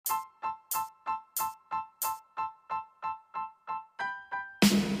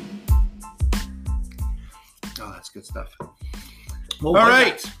that's good stuff. All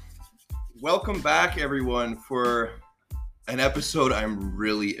right. Welcome back, everyone, for an episode I'm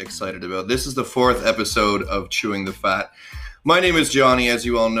really excited about. This is the 4th episode of Chewing the Fat. My name is Johnny, as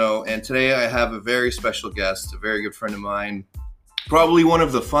you all know, and today I have a very special guest, a very good friend of mine, probably one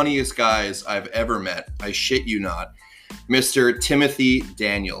of the funniest guys I've ever met. I shit you not. Mr. Timothy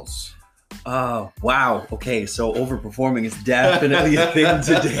Daniels. Oh, wow. Okay, so overperforming is definitely a thing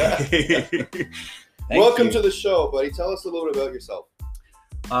today. Welcome to the show, buddy. Tell us a little bit about yourself.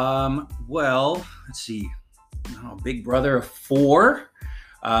 Well, let's see. Big brother of 4.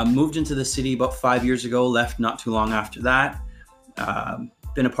 Moved into the city about 5 years ago, left not too long after that.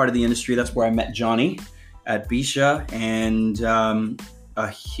 Been a part of the industry. That's where I met Johnny at Bisha, and a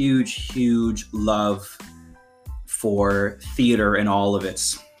huge love for theater and all of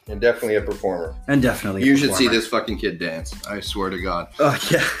its. And definitely a performer. You should see this fucking kid dance. I swear to God. Oh,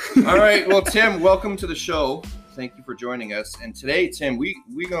 yeah. All right. Well, Tim, welcome to the show. Thank you for joining us. And today, Tim, we're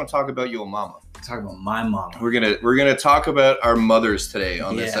going to talk about your mama. Talk about my mama. We're gonna talk about our mothers today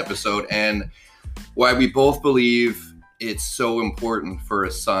on this episode, and why we both believe it's so important for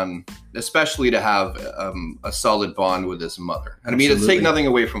a son, especially to have a solid bond with his mother. And I mean, it's take nothing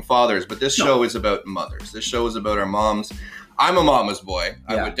away from fathers, but this show is about mothers. This show is about our moms. I'm a mama's boy.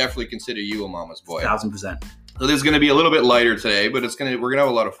 I would definitely consider you a mama's boy. 1000%. So this is going to be a little bit lighter today, but we're going to have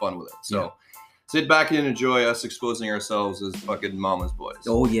a lot of fun with it. So sit back and enjoy us exposing ourselves as fucking mama's boys.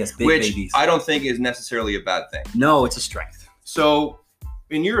 Oh, yes, big which babies. I don't think is necessarily a bad thing. No, it's a strength. So,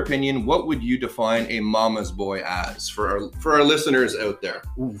 in your opinion, what would you define a mama's boy as for our listeners out there?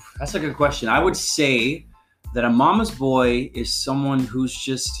 Ooh, that's a good question. I would say that a mama's boy is someone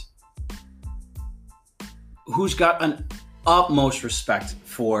who's got an utmost respect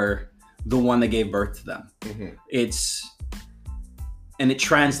for the one that gave birth to them. Mm-hmm. And it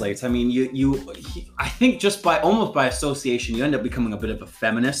translates. I mean, I think just almost by association, you end up becoming a bit of a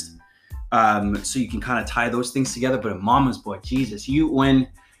feminist. So you can kind of tie those things together. But a mama's boy, Jesus, when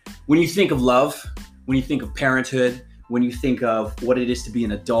you think of love, when you think of parenthood, when you think of what it is to be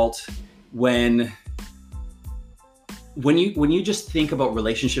an adult, when you just think about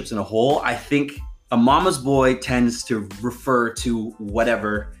relationships in a whole, I think a mama's boy tends to refer to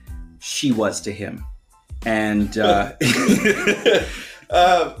whatever she was to him. And I'm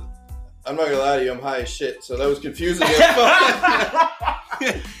not gonna lie to you, I'm high as shit, so that was confusing.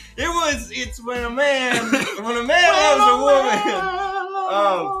 It's when a man loves a woman.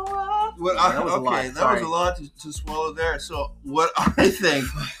 That was a lot to swallow there. So what I think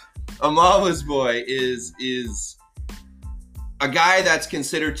a mama's boy is a guy that's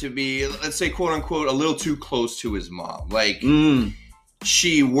considered to be, let's say, quote unquote, a little too close to his mom. Like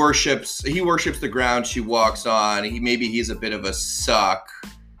he worships the ground she walks on. He's a bit of a suck.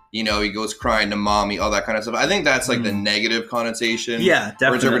 You know, he goes crying to mommy, all that kind of stuff. I think that's like the negative connotation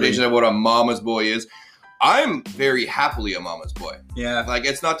or interpretation of what a mama's boy is. I'm very happily a mama's boy. Yeah. Like,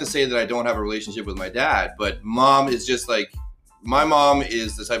 it's not to say that I don't have a relationship with my dad, but mom is just like, my mom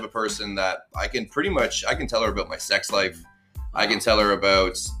is the type of person that I can tell her about my sex life. I can tell her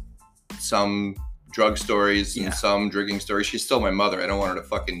about some drug stories and some drinking stories. She's still my mother. I don't want her to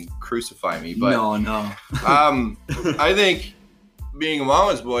fucking crucify me. But no. I think being a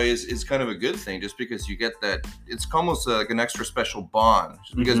mama's boy is kind of a good thing, just because you get that. It's almost like an extra special bond,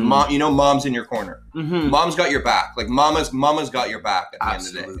 just because mom's in your corner. Mm-hmm. Mom's got your back. Like mama's got your back at the end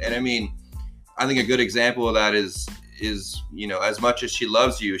of the day. And I mean, I think a good example of that is as much as she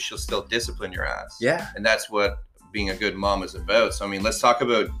loves you, she'll still discipline your ass. Yeah. And that's what being a good mom is about. So I mean, let's talk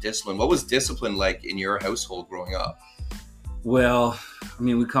about discipline. What was discipline like in your household growing up? Well, I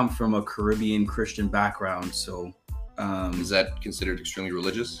mean, we come from a Caribbean Christian background, so is that considered extremely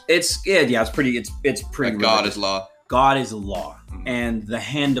religious? It's pretty like God is law. God is a law, and the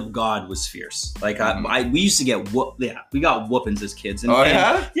hand of God was fierce. Like we used to get we got whoopings as kids. And,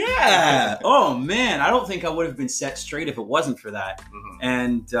 yeah. Oh man, I don't think I would have been set straight if it wasn't for that. Mm-hmm.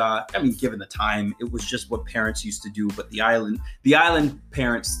 And I mean, given the time, it was just what parents used to do. But the island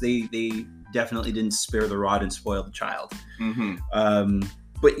parents, they definitely didn't spare the rod and spoil the child. Mm-hmm.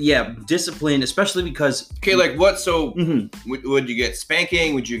 But yeah, discipline, especially because like what? So would you get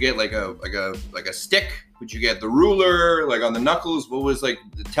spanking? Would you get like a stick? Would you get the ruler, like on the knuckles? What was like?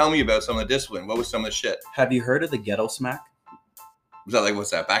 Tell me about some of the discipline. What was some of the shit? Have you heard of the ghetto smack? Was that like, what's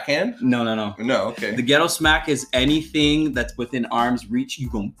that, backhand? No. No, okay. The ghetto smack is anything that's within arm's reach, you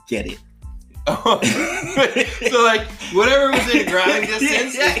gonna get it. Oh. So like whatever was in grabbing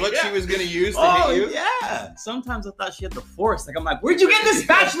distance is what she was gonna use to hit you? Yeah. Sometimes I thought she had the force. Like I'm like, where'd you get this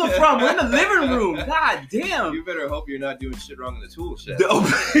spatula from? We're in the living room. God damn. You better hope you're not doing shit wrong in the tool shed.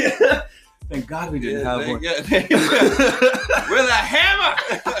 Thank God we didn't have one. With a hammer.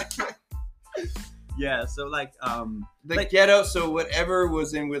 Yeah, so like ghetto. So whatever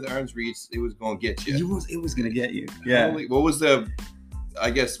was in with arm's reach, it was gonna get you. It was gonna get you. What was the? I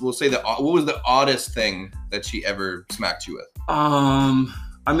guess we'll say what was the oddest thing that she ever smacked you with?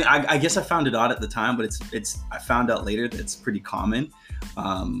 I mean, I guess I found it odd at the time, but it's I found out later that it's pretty common.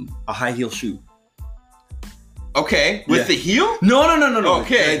 A high heel shoe. Okay, with the heel? No.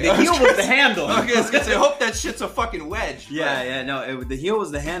 Okay, the heel was the handle. Okay, I hope that shit's a fucking wedge. Yeah. No, the heel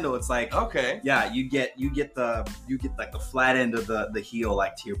was the handle. It's like yeah, you get like the flat end of the heel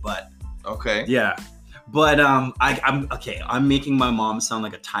like to your butt. Okay. Yeah. But I'm making my mom sound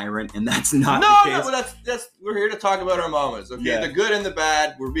like a tyrant, and that's not the case. No, but that's we're here to talk about our mamas, okay? Yeah. The good and the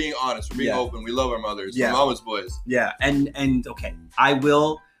bad. We're being honest. We're being open. We love our mothers. We're mama's boys. Yeah, and okay, I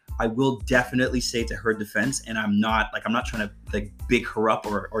will definitely say to her defense, and I'm not trying to like big her up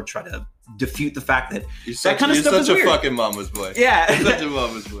or try to defute the fact that that kind of stuff is weird. You're such a fucking mama's boy. Yeah. You're such a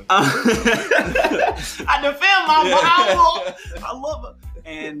mama's boy. I defend my mom. I love her.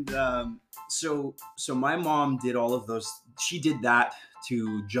 And so my mom did all of those. She did that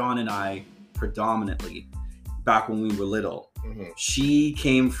to John and I predominantly back when we were little. Mm-hmm. She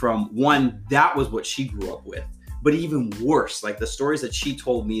came from one, that was what she grew up with. But even worse, like the stories that she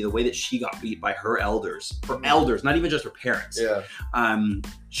told me, the way that she got beat by her elders, not even just her parents. Yeah.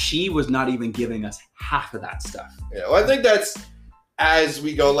 She was not even giving us half of that stuff. Yeah. Well, I think that's as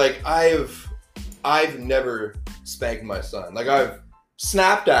we go. Like I've never spanked my son. Like I've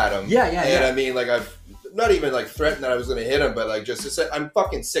snapped at him. Yeah. And I mean, like I've not even like threatened that I was going to hit him, but like just to say, I'm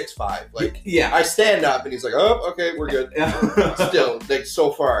fucking 6'5". Like I stand up and he's like, oh, okay, we're good. Still, like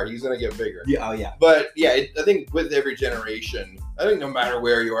so far, he's going to get bigger. Yeah. Oh yeah. But yeah, I think with every generation, I think no matter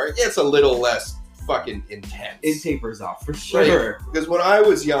where you are, it's a little less fucking intense. It tapers off for sure. Like, because when I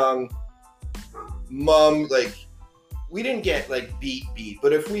was young, mom, like we didn't get like beat,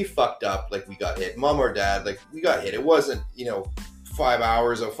 but if we fucked up, like we got hit, mom or dad, like we got hit. It wasn't, 5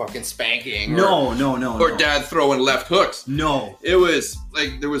 hours of fucking spanking. No. Or dad throwing left hooks. No. It was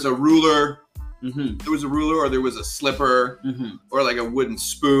like there was a ruler. Mm-hmm. There was a ruler or there was a slipper or like a wooden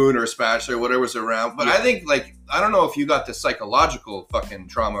spoon or a spatula or whatever was around. But I think like, I don't know if you got the psychological fucking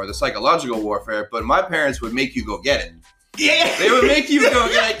trauma or the psychological warfare, but my parents would make you go get it. Yeah. They would make you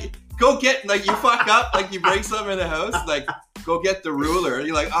go get, like you fuck up, like you break something in the house, like go get the ruler. And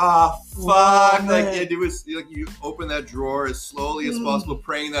you're like, fuck. Like it was like you open that drawer as slowly as possible,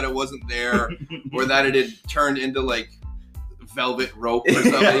 praying that it wasn't there or that it had turned into like velvet rope or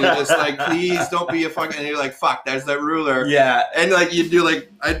something. You're just like, please don't be a fucking, and you're like, fuck, there's that ruler. Yeah. And like you do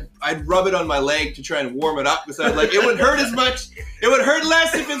like, I'd rub it on my leg to try and warm it up because I was like, it would hurt as much, it would hurt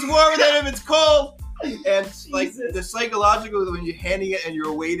less if it's warmer than if it's cold. And like the psychological, when you're handing it and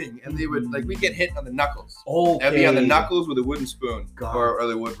you're waiting, and they would like, we get hit on the knuckles. Okay. That'd be on the knuckles with a wooden spoon or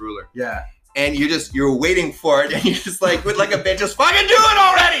the wood ruler. Yeah. And you're waiting for it, and you're just like with like a bitch, just fucking do it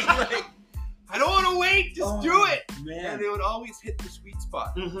already. Like, I don't want to wait, just do it. Man. And they would always hit the sweet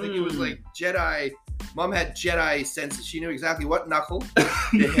spot. Like it was like Jedi. Mom had Jedi senses. She knew exactly what knuckle to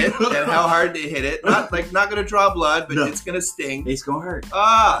hit and how hard to hit it. Not gonna draw blood, but it's gonna sting. It's gonna hurt.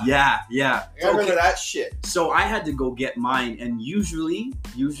 Yeah. I remember that shit. So I had to go get mine, and usually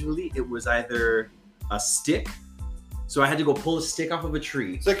it was either a stick. So I had to go pull a stick off of a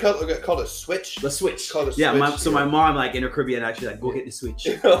tree. Is that called a switch? The switch. Called a switch. My mom, like in her Caribbean, actually like, go get the switch.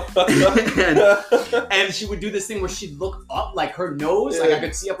 and she would do this thing where she'd look up, like her nose, like I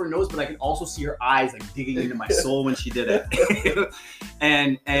could see up her nose, but I could also see her eyes like digging into my soul when she did it.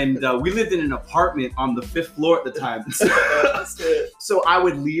 and we lived in an apartment on the 5th floor at the time. So I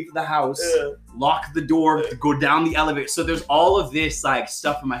would leave the house, lock the door, go down the elevator. So there's all of this like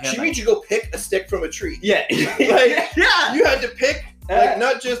stuff in my head. She made you go pick a stick from a tree. Yeah. Yeah, you had to pick like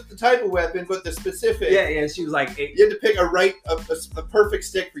not just the type of weapon, but the specific. Yeah. She was like, you had to pick a perfect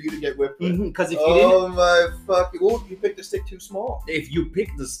stick for you to get whipped with. Because if you didn't, oh my fucking! Oh, you picked a stick too small. If you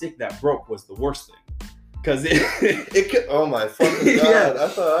picked the stick that broke, was the worst thing. Because it could. Oh my fucking god! I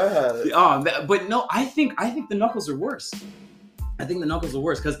thought I had it. But no, I think the knuckles are worse. I think the knuckles are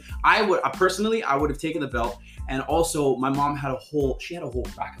worse because I would have taken the belt, and also my mom had a whole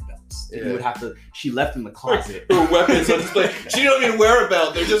rack of belts. Yeah. You would have to. She left in the closet. Weapons on display. She don't even wear a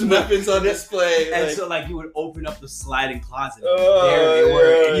belt. They're just weapons on display. And so like you would open up the sliding closet. There they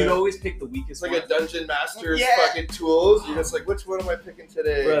were, and you'd always pick the weakest. It's like a dungeon master's fucking tools. You're just like, which one am I picking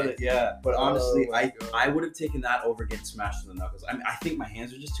today? Brother, yeah. But honestly, I would have taken that over getting smashed in the knuckles. I mean, I think my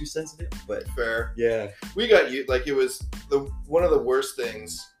hands are just too sensitive. But fair. Yeah. We got you. Like it was one of the worst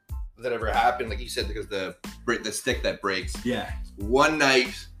things that ever happened. Like you said, because the stick that breaks. Yeah. One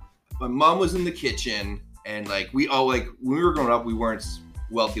night, my mom was in the kitchen, and like we all like when we were growing up, we weren't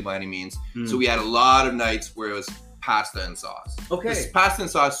wealthy by any means, so we had a lot of nights where it was pasta and sauce. Okay. This pasta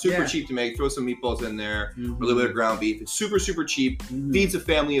and sauce, super cheap to make. Throw some meatballs in there, a little bit of ground beef. It's super, super cheap. Feeds a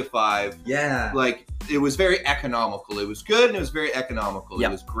family of 5. Yeah. Like, it was very economical. It was good and it was very economical. It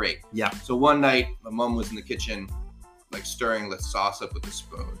was great. Yeah. So one night, my mom was in the kitchen, like stirring the sauce up with a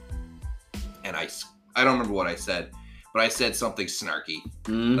spoon. And I don't remember what I said, but I said something snarky.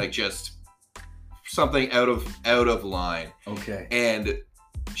 Like just something out of line. Okay. And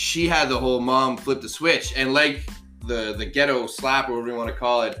she had the whole mom flip the switch, and like the ghetto slap or whatever you want to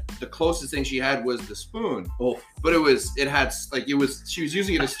call it, the closest thing she had was the spoon. But she was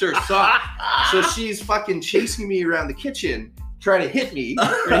using it to stir sauce. So she's fucking chasing me around the kitchen trying to hit me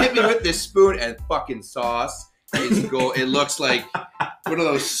with this spoon, and fucking sauce it looks like one of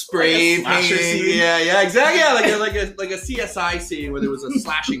those spray painting. Yeah, exactly. Yeah, like a CSI scene where there was a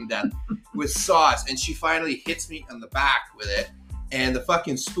slashing death with sauce, and she finally hits me on the back with it, and the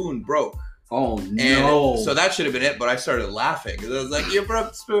fucking spoon broke. Oh no! And so that should have been it, but I started laughing because I was like, "You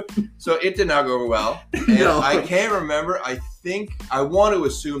broke the spoon." So it did not go over well. And I can't remember. I want to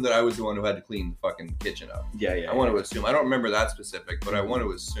assume that I was the one who had to clean the fucking kitchen up. Yeah. I want to assume. I don't remember that specific, but I want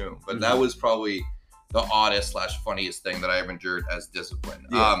to assume. But that was probably the oddest / funniest thing that I ever endured as discipline.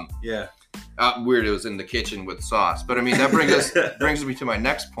 Weird. It was in the kitchen with sauce, but I mean that brings me to my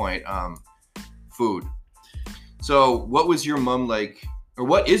next point. Food. So, what was your mom like? Or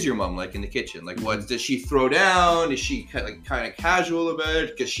what is your mom like in the kitchen? Like, what does she throw down? Is she kind of casual about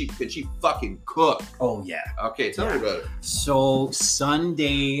it? Can she fucking cook? Oh yeah. Okay, tell me about it. So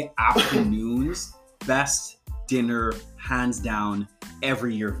Sunday afternoons, best dinner, hands down,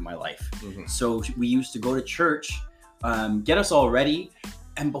 every year of my life. So we used to go to church, get us all ready,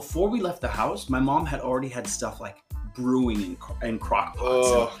 and before we left the house, my mom had already had stuff like brewing in crock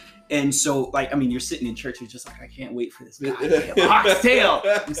pots. And so, like, I mean, you're sitting in church, you're just like, I can't wait for this goddamn oxtail.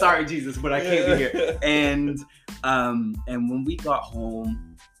 I'm sorry, Jesus, but I can't be here. And when we got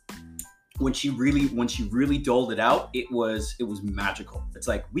home, when she really doled it out, it was magical. It's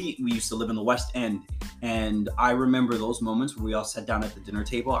like we used to live in the West End, and I remember those moments where we all sat down at the dinner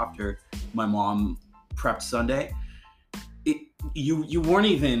table after my mom prepped Sunday. You weren't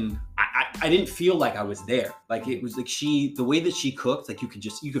even. I didn't feel like I was there. Like it was like the way that she cooked, like you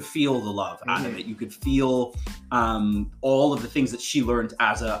could feel the love out of it. You could feel all of the things that she learned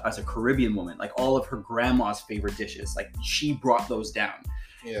as a Caribbean woman, like all of her grandma's favorite dishes. Like she brought those down.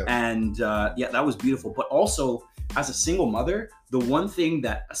 Yeah. And that was beautiful. But also as a single mother, the one thing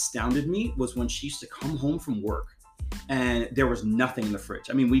that astounded me was when she used to come home from work and there was nothing in the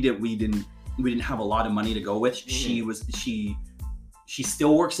fridge. I mean, we didn't have a lot of money to go with. She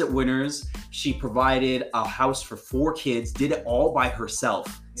still works at Winners. She provided a house for 4 kids, did it all by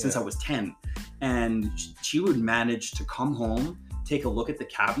herself since I was 10. And she would manage to come home, take a look at the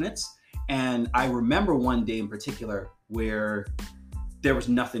cabinets. And I remember one day in particular where there was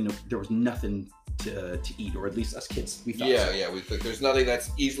nothing to eat, or at least us kids, we thought so. We think there's nothing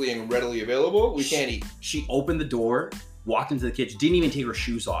that's easily and readily available. We can't eat. She opened the door, walked into the kitchen, didn't even take her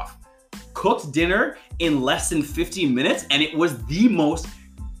shoes off. Cooked dinner in less than 15 minutes, and it was the most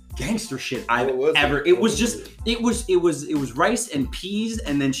gangster shit I've ever. It was rice and peas,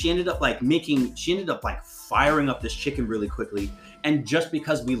 and then she ended up firing up this chicken really quickly. And just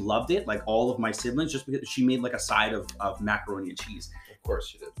because we loved it, like all of my siblings, just because she made like a side of macaroni and cheese. Of course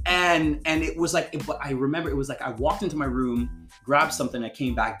she did. And it was like, but I remember it was like I walked into my room, grabbed something, I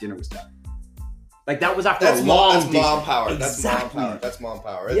came back, dinner was done. Like that was after a long day. Mom power. Exactly. That's mom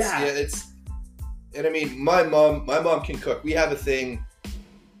power. And I mean, my mom can cook. We have a thing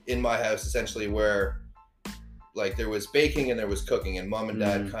in my house essentially where like there was baking and there was cooking, and mom and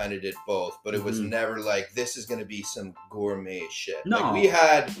dad kind of did both, but it was never like this is going to be some gourmet shit. No. Like we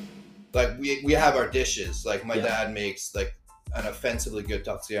had we have our dishes. Like my dad makes like an offensively good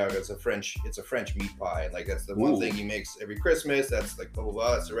tatsiaga. It's a French meat pie, and like that's the one thing he makes every Christmas. That's like blah blah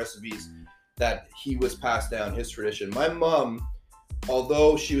blah. That's the recipes that he was passed down, his tradition. My mom,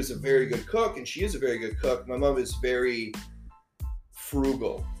 although she was a very good cook, and she is a very good cook, my mom is very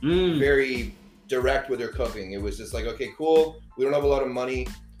frugal, very direct with her cooking. It was just like, okay, cool, we don't have a lot of money.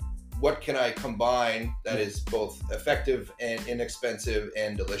 What can I combine that is both effective and inexpensive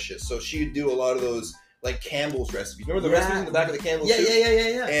and delicious? So she'd do a lot of those like Campbell's recipes. Remember the recipes in the back of the Campbell's soup?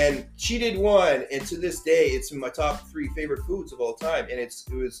 Yeah. And she did one, and to this day, it's in my top 3 favorite foods of all time. And it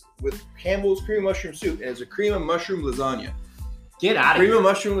was with Campbell's cream of mushroom soup, and it's a cream of mushroom lasagna. Get out of here. Cream of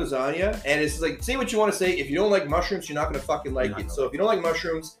mushroom lasagna, and it's like, say what you want to say. If you don't like mushrooms, you're not going to fucking like it. So if you don't like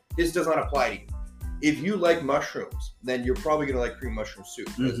mushrooms, this does not apply to you. if you like mushrooms, then you're probably gonna like cream mushroom soup,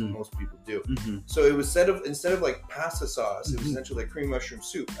 as most people do. So it was instead of like pasta sauce, it was essentially like cream mushroom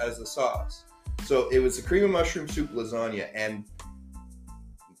soup as the sauce. So it was a cream of mushroom soup lasagna, and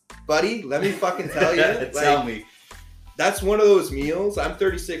buddy, let me fucking tell you, tell me. That's one of those meals. I'm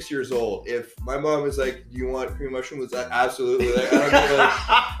 36 years old. If my mom is like, "Do you want cream mushroom?" Was that absolutely?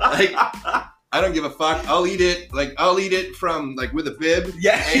 Like, I don't give a fuck. I'll eat it. Like I'll eat it from like with a bib,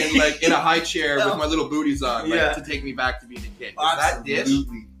 and like in a high chair with my little booties on, like to take me back to being a kid. That dish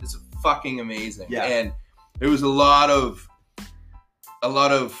is fucking amazing. Yeah. And there was a lot of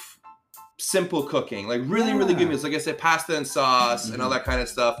simple cooking, like really good meals. Like I said, pasta and sauce and all that kind of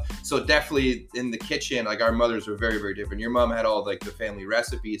stuff. So definitely in the kitchen, like our mothers were very, very different. Your mom had all like the family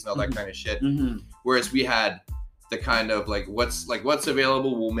recipes and all that kind of shit, whereas we had the kind of like what's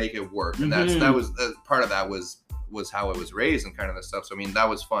available, we'll make it work. And that was part of that was how I was raised and kind of the stuff. So I mean, that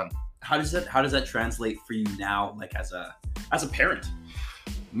was fun. How does that translate for you now, like as a parent?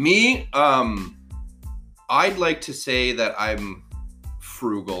 Me, I'd like to say that I'm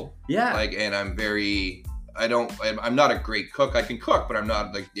frugal. Yeah. Like, and I'm not a great cook. I can cook, but I'm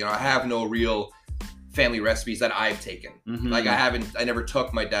not like, I have no real family recipes that I've taken. Like I never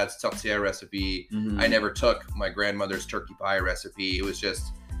took my dad's tzatziki recipe. I never took my grandmother's turkey pie recipe. It was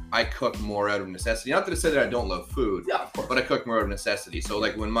just, I cook more out of necessity. Not to say that I don't love food, of course, but I cook more out of necessity. So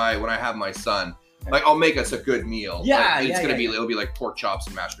like when I have my son, like I'll make us a good meal. It'll be like pork chops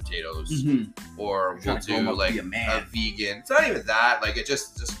and mashed potatoes, or we'll do like a vegan. It's not even that. Like it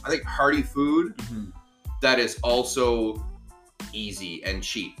just I think hearty food that is also easy and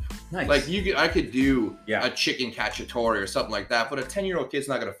cheap. Nice. Like I could do a chicken cacciatore or something like that, but a 10-year-old kid's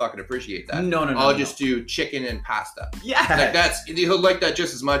not gonna fucking appreciate that. No. I'll just do chicken and pasta. Yeah. Like he'll like that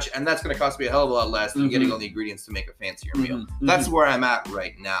just as much, and that's gonna cost me a hell of a lot less than getting all the ingredients to make a fancier meal. That's where I'm at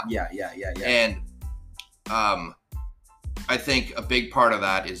right now. Yeah. And I think a big part of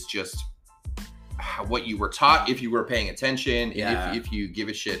that is just what you were taught, if you were paying attention, and if you give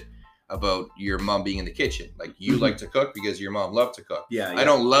a shit about your mom being in the kitchen. Like you like to cook because your mom loved to cook. I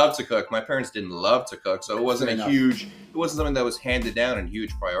don't love to cook. My parents didn't love to cook, so it wasn't something that was handed down and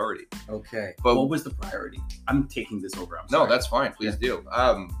huge priority. Okay. But what was the priority? I'm taking this over. No, that's fine. Please do.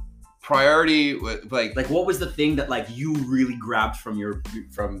 Priority, like what was the thing that like you really grabbed from your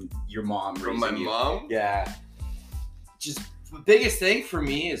mom? From my mom? Yeah. Just the biggest thing for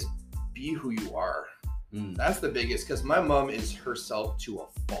me is be who you are. That's the biggest, because my mom is herself to a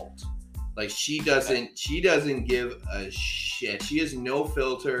fault. Like she doesn't give a shit. She has no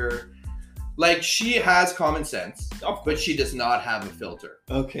filter. Like she has common sense, but she does not have a filter.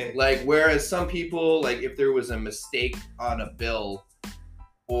 Okay. Like whereas some people, like if there was a mistake on a bill,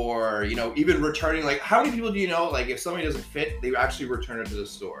 or even returning, like how many people do you know, like if somebody doesn't fit, they actually return it to the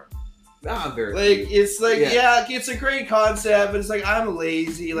store? Not very like few. It's like it's a great concept, but it's like I'm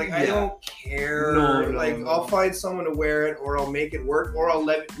lazy, like I don't care. I'll find someone to wear it, or I'll make it work, or I'll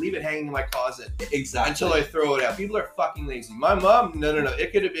leave it hanging in my closet until I throw it out. People are fucking lazy. My mom, no,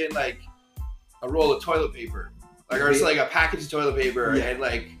 it could have been like a roll of toilet paper, or it's like a package of toilet paper, and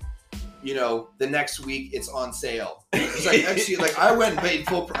like the next week it's on sale. It's like actually, like I went and paid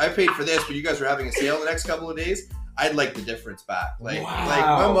I paid for this, but you guys were having a sale the next couple of days. I'd like the difference back. Like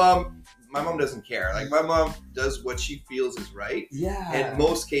my mom doesn't care. Like my mom does what she feels is right. Yeah. In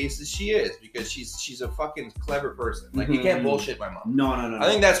most cases she is, because she's a fucking clever person. Like you can't bullshit my mom. No. I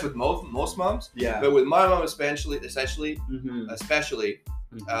think that's with most moms. Yeah. But with my mom especially,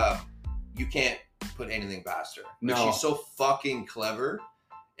 you can't put anything past her. No. Like, she's so fucking clever.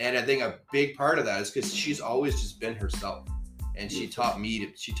 And I think a big part of that is because she's always just been herself. And she taught me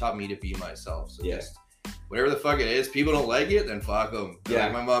to be myself. So just whatever the fuck it is, people don't like it, then fuck them. Yeah.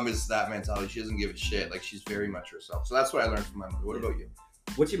 Like, my mom is that mentality. She doesn't give a shit. Like, she's very much herself. So that's what I learned from my mother. What about you?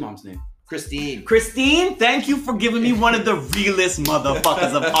 What's your mom's name? Christine. Christine, thank you for giving me one of the realest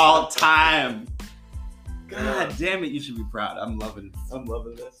motherfuckers of all time. God damn it, you should be proud. I'm loving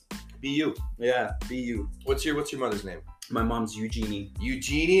this. Be you. Yeah, be you. What's your mother's name? My mom's Eugenie.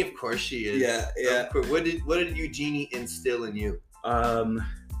 Eugenie, of course she is. Yeah. What did Eugenie instill in you?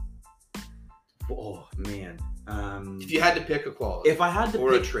 Oh man. If you had to pick a quality,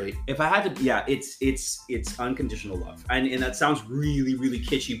 a trait, it's unconditional love, and that sounds really, really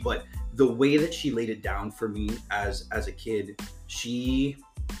kitschy, but the way that she laid it down for me as a kid, she,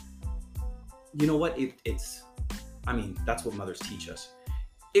 that's what mothers teach us.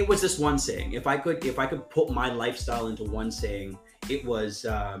 It was this one saying. If I could put my lifestyle into one saying, it was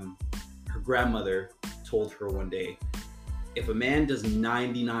her grandmother told her one day, if a man does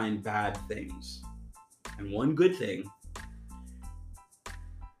 99 bad things and one good thing,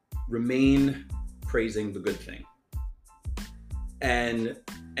 remain praising the good thing. And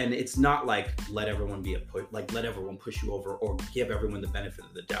it's not like let everyone push you over or give everyone the benefit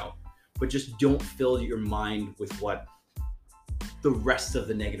of the doubt, but just don't fill your mind with what the rest of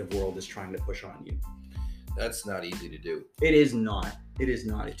the negative world is trying to push on you. That's not easy to do. It is not.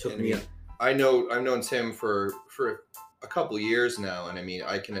 It took me. I've known Tim for a couple of years now, and I mean,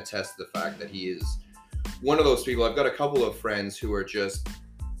 I can attest to the fact that he is one of those people. I've got a couple of friends who are just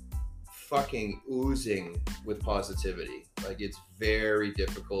fucking oozing with positivity. Like, it's very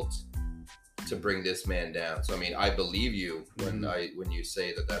difficult to bring this man down. So I mean, I believe you when you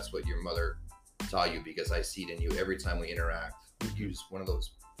say that that's what your mother taught you, because I see it in you every time we interact. You're just one of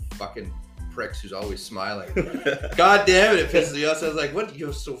those fucking pricks who's always smiling. God damn it pisses me off. I was like, what?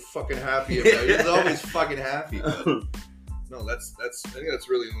 You're so fucking happy about? You're always fucking happy. But no, that's I think that's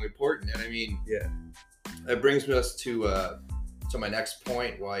really important. And I mean, yeah, that brings us to my next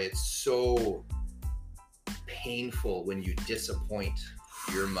point, why it's so painful when you disappoint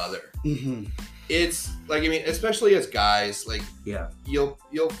your mother. Mm-hmm. It's like, I mean, especially as guys, like, yeah, you'll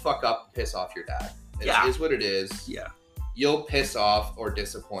fuck up, piss off your dad. It is what it is. Yeah, you'll piss off or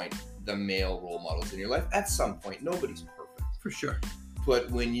disappoint the male role models in your life at some point. Nobody's perfect, for sure.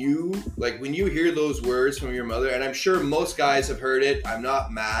 But when you hear those words from your mother, and I'm sure most guys have heard it, I'm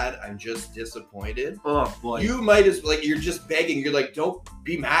not mad, I'm just disappointed. Oh boy. You might as like, you're just begging. You're like, don't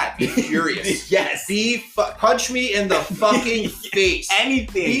be mad, be furious. Yes. Punch me in the fucking face.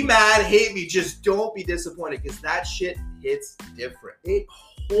 Anything. Be mad, hate me, just don't be disappointed, because that shit hits different.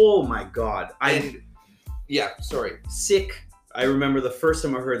 Oh my God. Yeah, sorry. Sick. I remember the first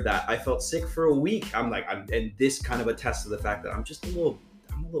time I heard that, I felt sick for a week. And this kind of attests to the fact that I'm a little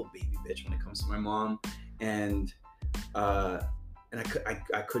baby bitch when it comes to my mom, and I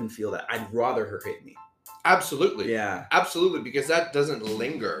couldn't feel that. I'd rather her hit me. Absolutely. Yeah. Absolutely, because that doesn't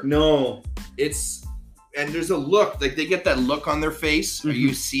linger. No. And there's a look, like they get that look on their face, mm-hmm. or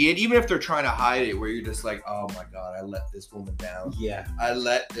you see it, even if they're trying to hide it, where you're just like, oh my God, I let this woman down. Yeah. I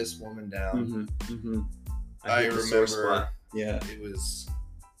let this woman down. Mm-hmm. Mm-hmm. I remember. Yeah.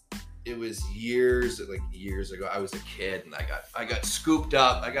 It was years ago. I was a kid, and I got scooped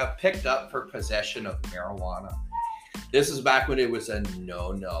up. I got picked up for possession of marijuana. This is back when it was a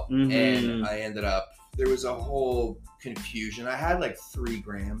no-no. Mm-hmm. And I ended up, there was a whole confusion. I had like 3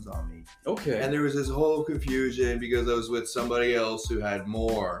 grams on me. Okay. And there was this whole confusion because I was with somebody else who had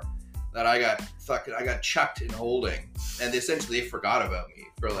more, that I got chucked in holding. And essentially they forgot about me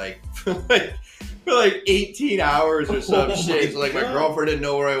for like 18 hours or some shit. So like my girlfriend didn't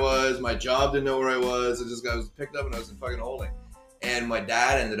know where I was, my job didn't know where I was. I was picked up and I was in fucking holding. And my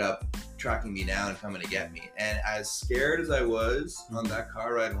dad ended up tracking me down and coming to get me. And as scared as I was on that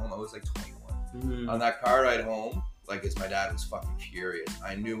car ride home, I was like 21. Mm-hmm. On that car ride home, like, as my dad was fucking furious.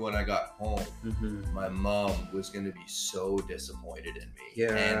 I knew when I got home, mm-hmm. my mom was going to be so disappointed in me.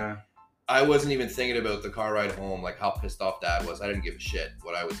 Yeah. And I wasn't even thinking about the car ride home, like how pissed off dad was. I didn't give a shit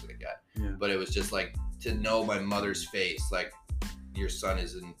what I was going to get. Yeah. But it was just like, to know my mother's face, like, your son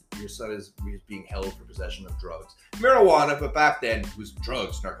is being held for possession of drugs. Marijuana, but back then it was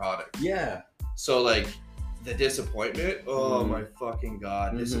drugs, narcotics. Yeah. So like, the disappointment, oh my fucking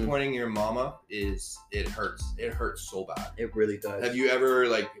God. Mm-hmm. Disappointing your mama it hurts. It hurts so bad. It really does. Have you ever,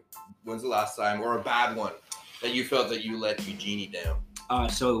 like, when's the last time, or a bad one, that you felt that you let Eugenie down?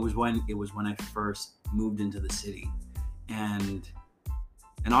 So it was when I first moved into the city, and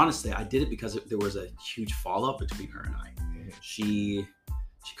honestly, I did it because there was a huge fallout between her and I. Mm-hmm. She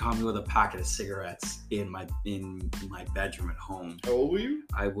caught me with a packet of cigarettes in my bedroom at home. How old were you?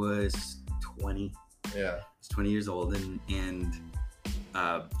 I was 20. Yeah. I was 20 years old, and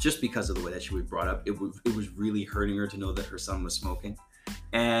just because of the way that she was brought up, it was really hurting her to know that her son was smoking,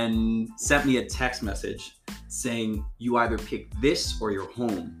 and sent me a text message saying, you either pick this or you're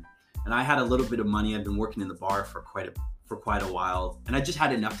home. And I had a little bit of money. I'd been working in the bar for quite a while, and I just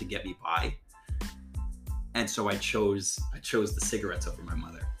had enough to get me by. And so I chose the cigarettes over my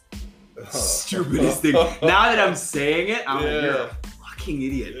mother. Stupidest thing. Now that I'm saying it, I'm like, you're a fucking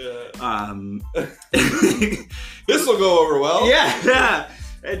idiot. Yeah. This will go over well. Yeah.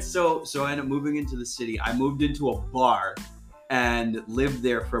 And so I ended up moving into the city. I moved into a bar and lived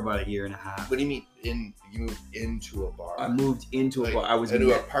there for about 1.5 years. What do you mean you moved into a bar? I moved into a bar. I was in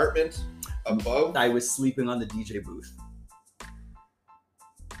an apartment above? I was sleeping on the DJ booth.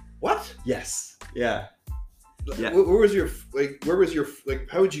 What? Yes. Yeah. Yeah. Where was your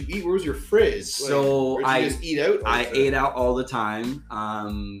how would you eat? Where was your fridge? So or did you just eat out? I ate out all the time.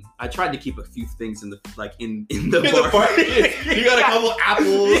 I tried to keep a few things in the bar. You got a couple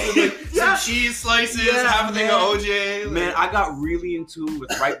apples and some cheese slices, half a thing of OJ. Man, I got really into it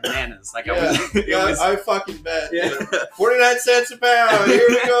with ripe bananas. I fucking bet. Yeah. 49 cents a pound. Here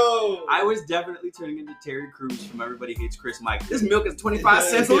we go. I was definitely turning into Terry Crews from Everybody Hates Chris Mike. This milk is 25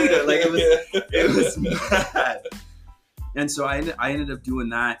 cents a liter. It was mad. And so I ended up doing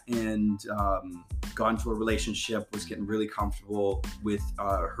that and got into a relationship, was getting really comfortable with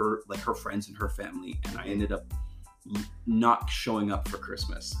her friends and her family. And I ended up not showing up for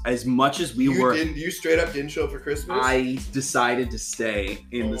Christmas. As much as you straight up didn't show up for Christmas? I decided to stay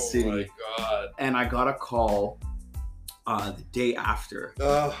in the city. Oh my God. And I got a call the day after.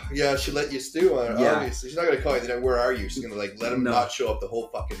 Oh, yeah, she let you stew on it, obviously. She's not going to call you, then where are you? She's going to let him not show up the whole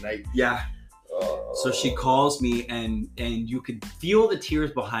fucking night. Yeah. So she calls me and you could feel the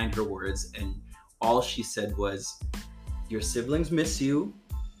tears behind her words, and all she said was, "Your siblings miss you.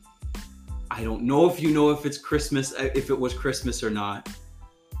 I don't know if you know if it's Christmas, if it was Christmas or not.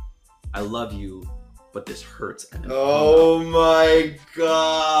 I love you, but this hurts." Oh my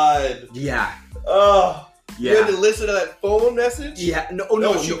God. Yeah. Oh. Yeah. You had to listen to that phone message? Yeah.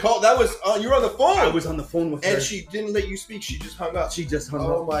 No. She called. That was you were on the phone. I was on the phone with her. And she didn't let you speak. She just hung up.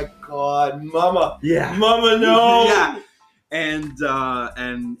 Oh my God, Mama. Yeah. Mama, no. Yeah. And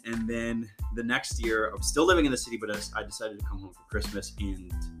then the next year, I'm still living in the city, but I decided to come home for Christmas,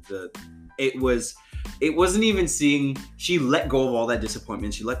 and it wasn't even seeing. She let go of all that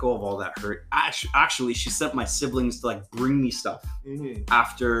disappointment. She let go of all that hurt. Actually, she sent my siblings to bring me stuff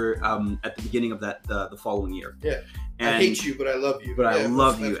after at the beginning of the following year. Yeah, and I hate you, but I love you. But I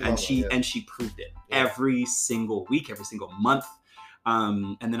love you, and Mama, she proved it every single week, every single month.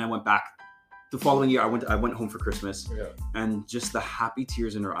 And then I went back. The following year, I went home for Christmas, and just the happy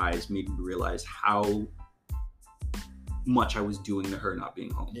tears in her eyes made me realize how much I was doing to her not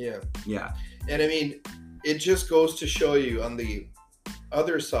being home. Yeah. And I mean, it just goes to show you on the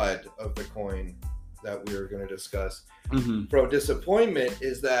other side of the coin that we were going to discuss, bro, disappointment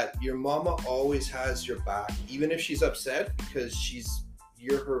is that your mama always has your back, even if she's upset, because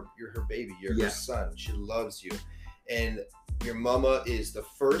you're her baby, you're her son. She loves you, and your mama is the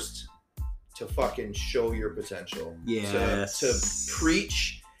first to fucking show your potential. Yes. To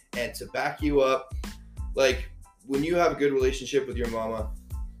preach and to back you up. When you have a good relationship with your mama,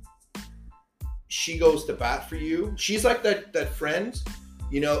 she goes to bat for you. She's like that friend,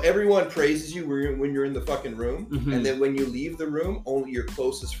 everyone praises you when you're in the fucking room. And then when you leave the room, only your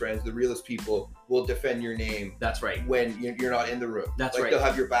closest friends, the realest people, will defend your name. That's right. When you're not in the room. That's right. They'll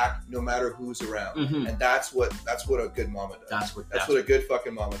have your back no matter who's around. And that's what a good mama does. That's what a good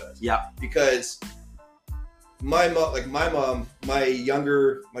fucking mama does. Yeah. Because my mom,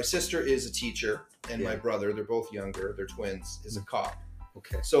 my sister is a teacher, and my brother, they're both younger, they're twins, is a cop.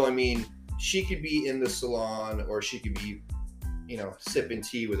 Okay. So, I mean, she could be in the salon, or she could be, sipping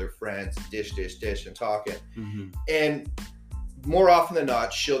tea with her friends, dish, and talking. And more often than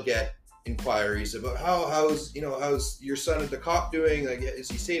not, she'll get inquiries about how's your son at the cop doing? Is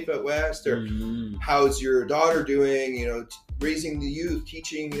he safe out west? Or how's your daughter doing? Raising the youth,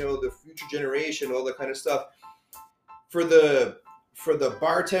 teaching, the future generation, all that kind of stuff. For the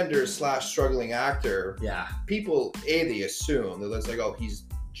bartender / struggling actor, people, they assume that it's oh,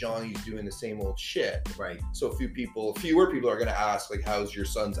 Johnny's doing the same old shit. Right. So fewer people are going to ask, how's your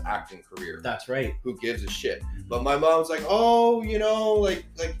son's acting career? That's right. Who gives a shit? But my mom's oh,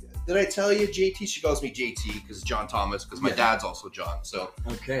 did I tell you, JT? She calls me JT because John Thomas, because my dad's also John. So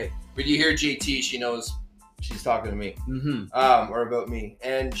okay. When you hear JT, she knows she's talking to me, or about me.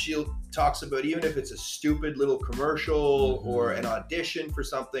 And she talks about, even if it's a stupid little commercial or an audition for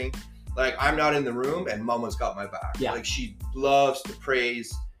something, I'm not in the room and Mama's got my back. Yeah. She loves to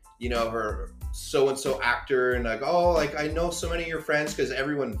praise, her so-and-so actor, and I know so many of your friends, because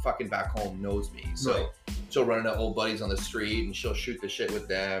everyone fucking back home knows me. So she'll run into old buddies on the street and she'll shoot the shit with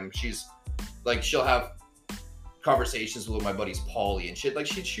them. She's she'll have conversations with my buddies Paulie and shit.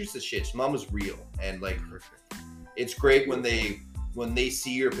 She shoots the shit. Mama's real, and it's great when they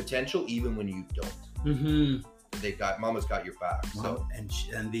see your potential, even when you don't. Mama's got your back. So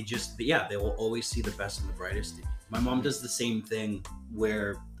and they will always see the best and the brightest in you. My mom does the same thing,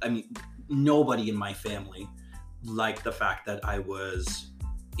 where nobody in my family liked the fact that I was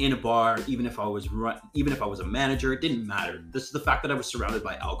in a bar, even if I was a manager. It didn't matter. The fact that I was surrounded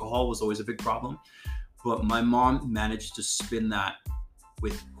by alcohol was always a big problem. But my mom managed to spin that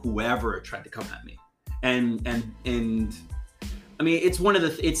with whoever tried to come at me. And I mean, it's one of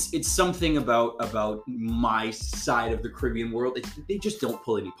the it's something about my side of the Caribbean world. They just don't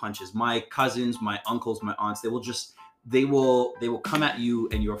pull any punches. My cousins, my uncles, my aunts, they will come at you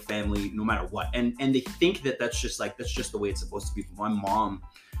and your family no matter what. And they think that's just the way it's supposed to be. My mom,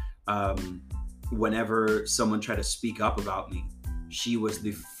 whenever someone tried to speak up about me, she was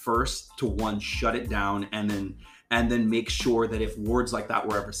the first to shut it down and then make sure that if words like that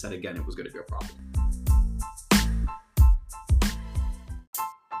were ever said again, it was going to be a problem.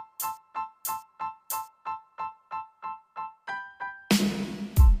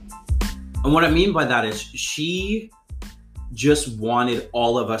 And what I mean by that is she just wanted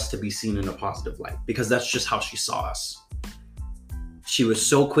all of us to be seen in a positive light because that's just how she saw us. She was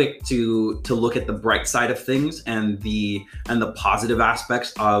so quick to look at the bright side of things and the positive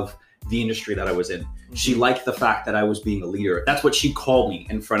aspects of the industry that I was in. She liked the fact that I was being a leader. That's what she called me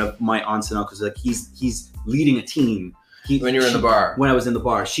in front of my aunts and uncles. Like he's leading a team. When you're in the bar. When I was in the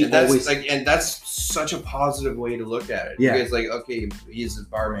bar, and that's such a positive way to look at it. Yeah. Because okay, he's a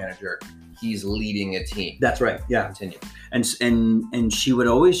bar manager. He's leading a team. That's right. Yeah. Continue. And she would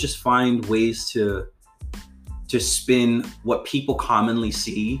always just find ways to spin what people commonly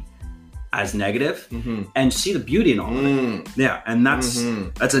see as negative and see the beauty in all of it. Yeah. And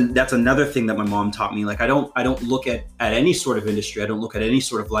that's another thing that my mom taught me. Like I don't look at any sort of industry. I don't look at any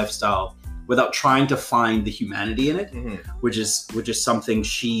sort of lifestyle without trying to find the humanity in it, which is something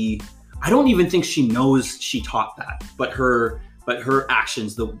I don't even think she knows she taught that, but her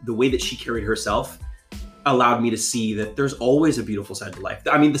actions, the way that she carried herself allowed me to see that there's always a beautiful side to life.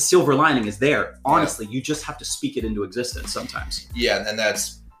 I mean, the silver lining is there. Honestly, you just have to speak it into existence sometimes. Yeah, and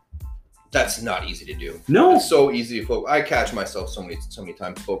that's not easy to do. No. It's so easy to focus. I catch myself so many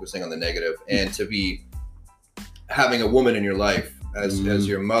times focusing on the negative, and to be having a woman in your life as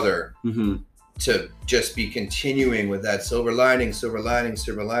your mother to just be continuing with that silver lining.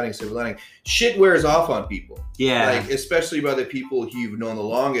 Shit wears off on people. Yeah. Like, especially by the people who you've known the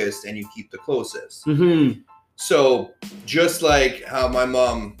longest and you keep the closest. So just like how my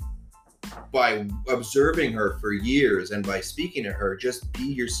mom, by observing her for years and by speaking to her, just be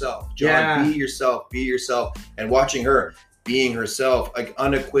yourself. John, be yourself. And watching her being herself, like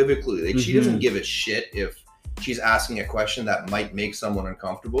unequivocally. Like she doesn't give a shit if she's asking a question that might make someone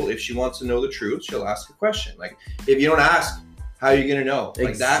uncomfortable. If she wants to know the truth, she'll ask a question. Like, if you don't ask, how are you going to know?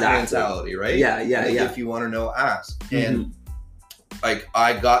 Like that mentality, right? Yeah. If you want to know, ask. And like,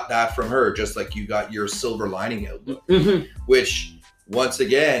 I got that from her, just like you got your silver lining outlook, which once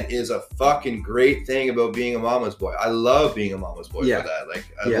again is a fucking great thing about being a mama's boy. I love being a mama's boy for that. Like,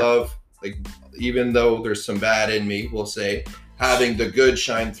 I love, like, even though there's some bad in me, we'll say, having the good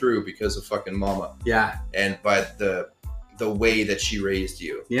shine through because of fucking mama. Yeah. And by the way that she raised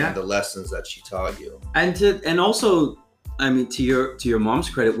you. Yeah. And the lessons that she taught you. And also, I mean, to your mom's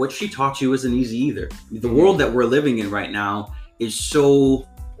credit, what she taught you isn't easy either. The world that we're living in right now is so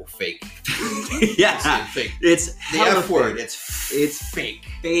fake. Yeah. It's fake. It's the F word. It's fake.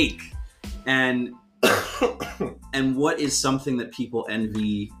 Fake. And and what is something that people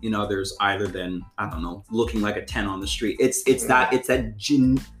envy in others other than, I don't know, looking like a 10 on the street? It's that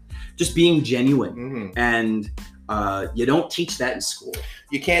just being genuine. And you don't teach that in school.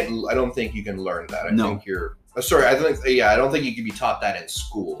 You can't. I don't think you can learn that. I think you're. Sorry, I don't think you can be taught that in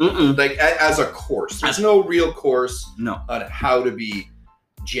school. Like as a course. There's no real course on how to be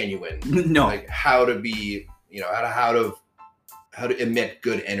genuine. No. Like how to be, how to emit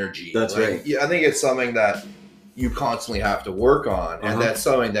good energy. That's right. Yeah, I think it's something that you constantly have to work on, and that's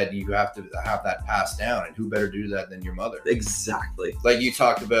something that you have to have that passed down. And who better to do that than your mother? Exactly. Like you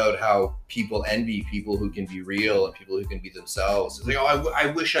talked about how people envy people who can be real and people who can be themselves. It's like, oh, I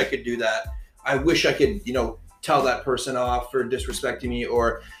wish I could do that. I wish I could, tell that person off for disrespecting me,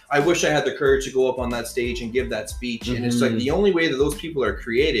 or I wish I had the courage to go up on that stage and give that speech. And it's like the only way that those people are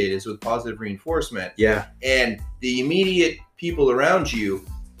created is with positive reinforcement. Yeah. And the immediate people around you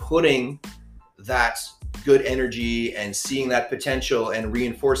putting that good energy and seeing that potential and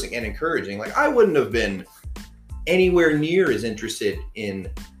reinforcing and encouraging. Like, I wouldn't have been anywhere near as interested in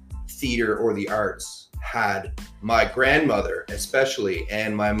theater or the arts had my grandmother especially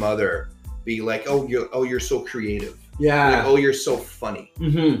and my mother be like, oh you're so creative. Yeah. Like, oh, you're so funny.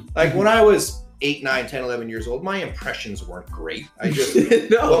 Like when I was 8, 9, 10, 11 years old, my impressions weren't great. I just,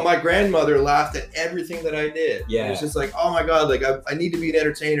 well, my grandmother laughed at everything that I did. Yeah. It was just like, oh my God, like I need to be an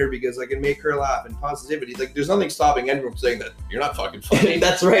entertainer because I can make her laugh, and positivity. Like there's nothing stopping anyone from saying that you're not fucking funny.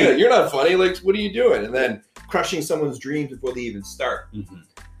 That's right. Yeah, you're not funny. Like, what are you doing? And then crushing someone's dreams before they even start.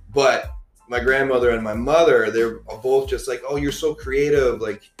 But my grandmother and my mother, they're both just like, oh, you're so creative.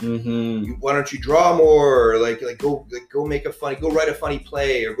 Like, why don't you draw more? Or like go make a funny, go write a funny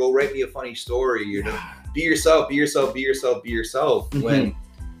play, or go write me a funny story. Or be yourself, be yourself, be yourself, be yourself. When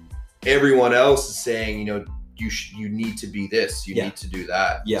everyone else is saying, you know, you need to be this, you need to do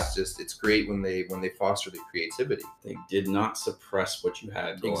that. Yeah. It's great when they foster the creativity. They did not suppress what you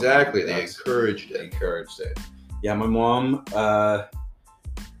had going Exactly. on. They encouraged it. Yeah, my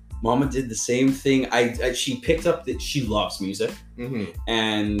Mama did the same thing. She picked up that she loves music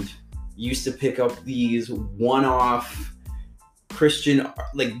and used to pick up these one-off Christian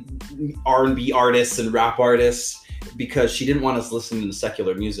like R&B artists and rap artists because she didn't want us listening to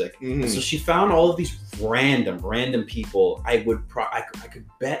secular music. So she found all of these random people. I could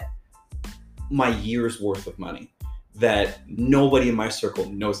bet my year's worth of money that nobody in my circle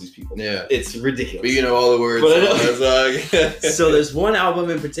knows these people. Yeah, it's ridiculous. But you know all the words. So there's one album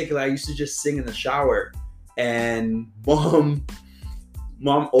in particular I used to just sing in the shower, and mom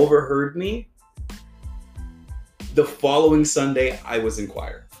overheard me. The following Sunday, I was in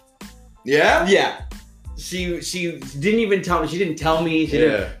choir. Yeah? Yeah. She didn't even tell me. She didn't tell me.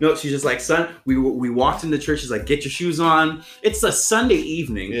 No, she's just like, son, we walked into church. She's like, get your shoes on. It's a Sunday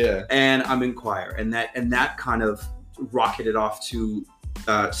evening. Yeah. And I'm in choir. And that kind of rocketed off to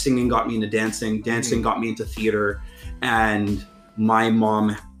singing got me into dancing. Dancing got me into theater. And my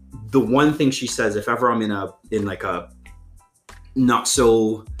mom, the one thing she says, if ever I'm in like a not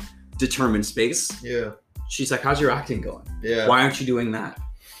so determined space. Yeah. She's like, how's your acting going? Yeah. Why aren't you doing that?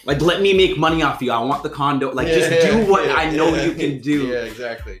 Like, let me make money off you. I want the condo. Like, just do what I know you can do. Yeah,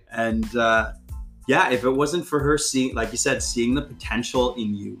 exactly. And if it wasn't for her seeing, like you said, seeing the potential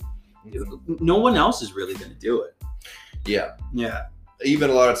in you, no one else is really going to do it. Yeah. Yeah. Even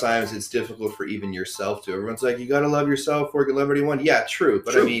a lot of times it's difficult for even yourself to. Everyone's like, you got to love yourself or you can love anyone. Yeah, true.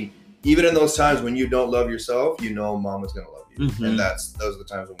 But I mean, even in those times when you don't love yourself, you know mama's going to love you. And those are the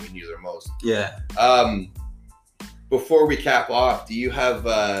times when we need her most. Yeah. Before we cap off, do you have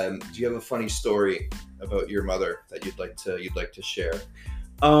a funny story about your mother that you'd like to share?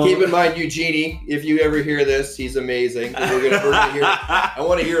 Keep in mind, Eugenie, if you ever hear this, he's amazing. We're gonna hear. I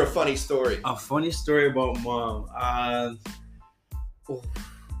want to hear a funny story. A funny story about mom.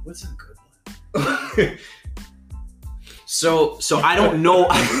 What's a good one? So I don't know.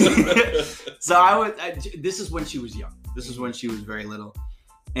 This is when she was young. This is when she was very little,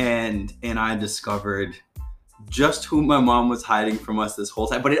 and I discovered just who my mom was hiding from us this whole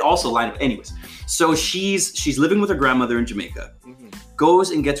time, but it also lined up. Anyways, so she's living with her grandmother in Jamaica, goes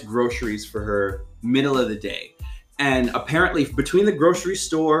and gets groceries for her middle of the day. And apparently between the grocery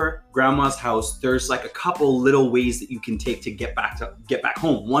store, grandma's house, there's like a couple little ways that you can take to get back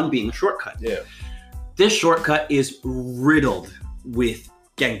home. One being a shortcut. Yeah. This shortcut is riddled with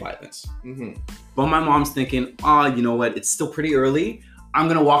gang violence. But my mom's thinking, you know what? It's still pretty early. I'm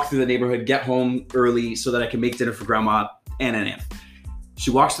going to walk through the neighborhood, get home early so that I can make dinner for grandma and an aunt.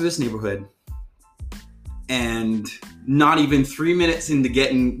 She walks through this neighborhood, and not even 3 minutes into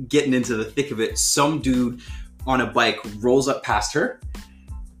getting into the thick of it, some dude on a bike rolls up past her,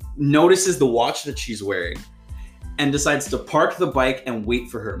 notices the watch that she's wearing, and decides to park the bike and wait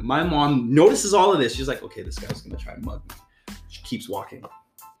for her. My mom notices all of this. She's like, okay, this guy's going to try and mug me. She keeps walking.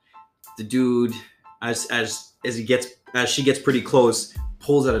 The dude, as she gets pretty close,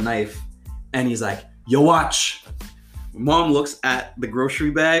 pulls out a knife, and he's like, yo, watch. Mom looks at the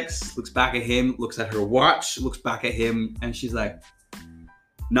grocery bags, looks back at him, looks at her watch, looks back at him, and she's like,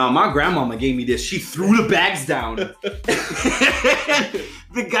 no, my grandmama gave me this. She threw the bags down.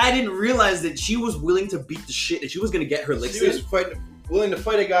 The guy didn't realize that she was willing to beat the shit, that she was going to get her licks. She was willing to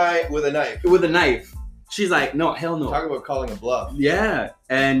fight a guy with a knife. With a knife. She's like, no, hell no. Talk about calling a bluff. Yeah.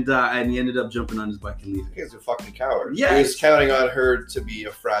 And he ended up jumping on his bike and leaving. He's a fucking coward. Yeah. He was counting on her to be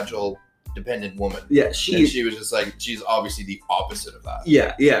a fragile, dependent woman. Yeah. She was just like, she's obviously the opposite of that.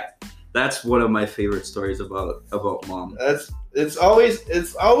 Yeah. Yeah. That's one of my favorite stories about mom. It's always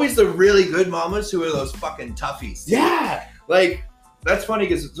the really good mamas who are those fucking toughies. Yeah. Like, that's funny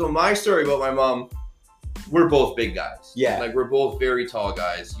because so my story about my mom, we're both big guys. Yeah. Like, we're both very tall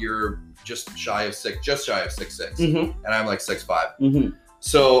guys. You're just shy of 6'6", and I'm like 6'5".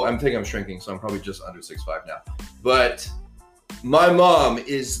 So I'm thinking I'm shrinking, so I'm probably just under 6'5" now. But my mom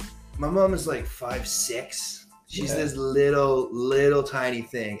is like 5'6". She's this little tiny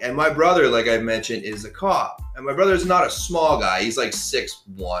thing. And my brother, like I mentioned, is a cop. And my brother's not a small guy. He's like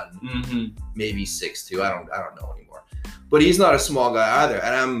 6'1", maybe 6'2". I don't know anymore. But he's not a small guy either.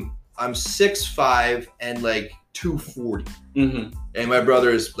 And I'm 6'5" and like 240. And my brother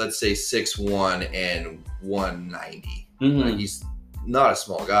is, let's say, 6'1" and 190. Like, he's not a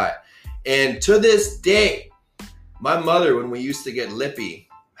small guy. And to this day, my mother, when we used to get lippy,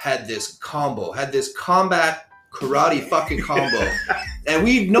 had this combat karate fucking combo. And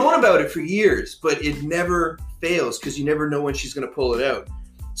we've known about it for years, but it never fails because you never know when she's going to pull it out.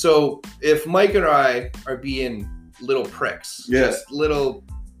 So if Mike and I are being little pricks, just little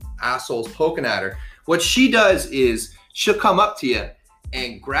assholes poking at her, what she does is she'll come up to you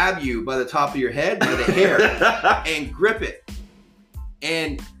and grab you by the top of your head, by the hair, and grip it.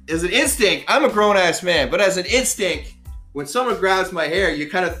 And as an instinct, I'm a grown-ass man, but as an instinct, when someone grabs my hair, you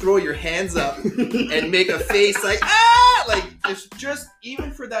kind of throw your hands up and make a face like, ah! Like, it's just,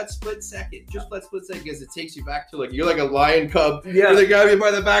 even for that split second, because it takes you back to, like, you're like a lion cub. Yeah. Where they grab you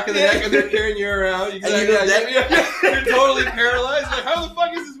by the back of the neck and they're carrying you around. Exactly. You're totally paralyzed. Like, how the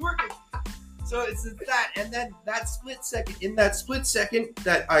fuck is this working? So it's that, and then in that split second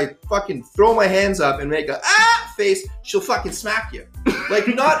that I fucking throw my hands up and make a face, she'll fucking smack you. Like,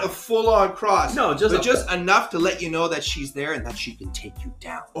 not a full-on cross. No, just enough to let you know that she's there and that she can take you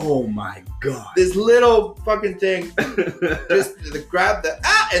down. Oh my God. This little fucking thing, just grab the,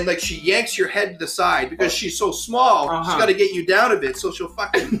 and like she yanks your head to the side because she's so small, she's got to get you down a bit, so she'll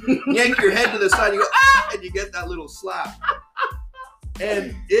fucking yank your head to the side, you go, and you get that little slap.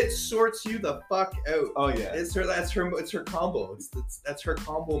 And it sorts you the fuck out. Oh yeah, it's her combo. That's her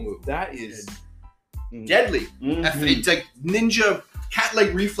combo move. That is deadly. Mm-hmm. It's like ninja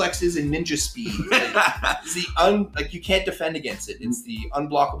cat-like reflexes and ninja speed. Like, you can't defend against it. It's the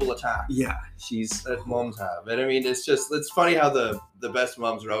unblockable attack. Yeah, that moms have. And I mean, it's funny how the best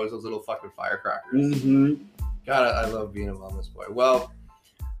moms are always those little fucking firecrackers. Mm-hmm. God, I love being a mama's boy. Well,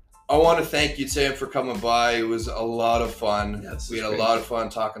 I want to thank you, Sam, for coming by. It was a lot of fun. Yeah, we had a lot of fun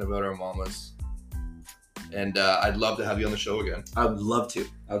talking about our mamas. And I'd love to have you on the show again. I would love to.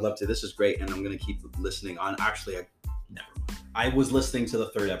 This is great. And I'm going to keep listening on. Actually, never mind. I was listening to the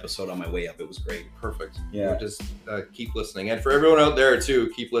third episode on my way up. It was great. Perfect. Yeah. Just keep listening. And for everyone out there, too,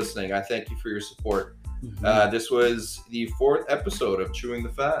 keep listening. I thank you for your support. Mm-hmm. This was the 4th episode of Chewing the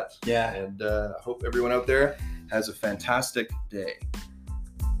Fat. Yeah. And I hope everyone out there has a fantastic day.